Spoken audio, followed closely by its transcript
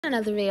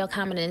Another video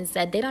commented and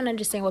said they don't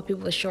understand why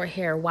people with short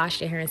hair wash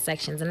their hair in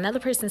sections. Another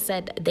person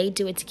said they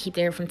do it to keep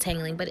their hair from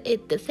tangling, but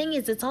the thing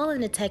is, it's all in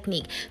the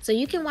technique. So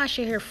you can wash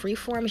your hair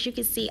freeform. As you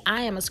can see,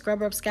 I am a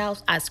scrubber of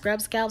scalps. I scrub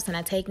scalps and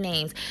I take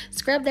names.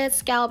 Scrub that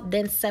scalp,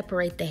 then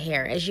separate the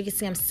hair. As you can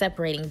see, I'm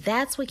separating.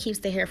 That's what keeps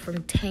the hair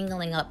from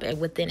tangling up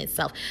within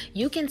itself.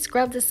 You can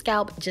scrub the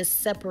scalp, just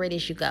separate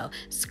as you go.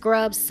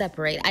 Scrub,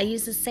 separate. I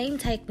use the same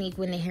technique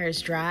when the hair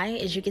is dry.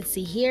 As you can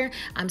see here,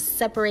 I'm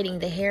separating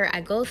the hair.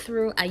 I go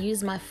through, I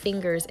use my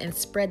fingers and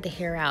spread the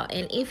hair out.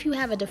 And if you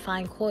have a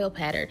defined coil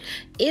pattern,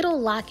 it'll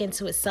lock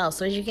into itself.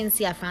 So as you can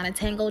see, I found a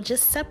tangle,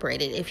 just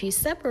separate it. If you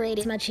separate it,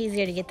 it's much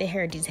easier to get the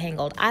hair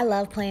detangled. I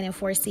love playing in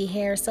 4C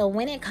hair, so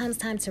when it comes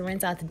time to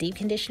rinse out the deep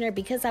conditioner,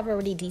 because I've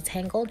already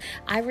detangled,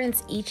 I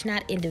rinse each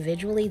knot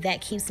individually. That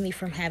keeps me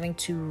from having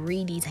to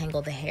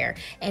re-detangle the hair,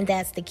 and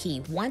that's the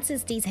key. Once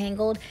it's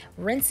detangled,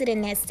 rinse it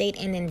in that state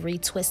and then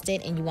retwist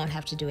it, and you won't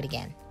have to do it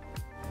again.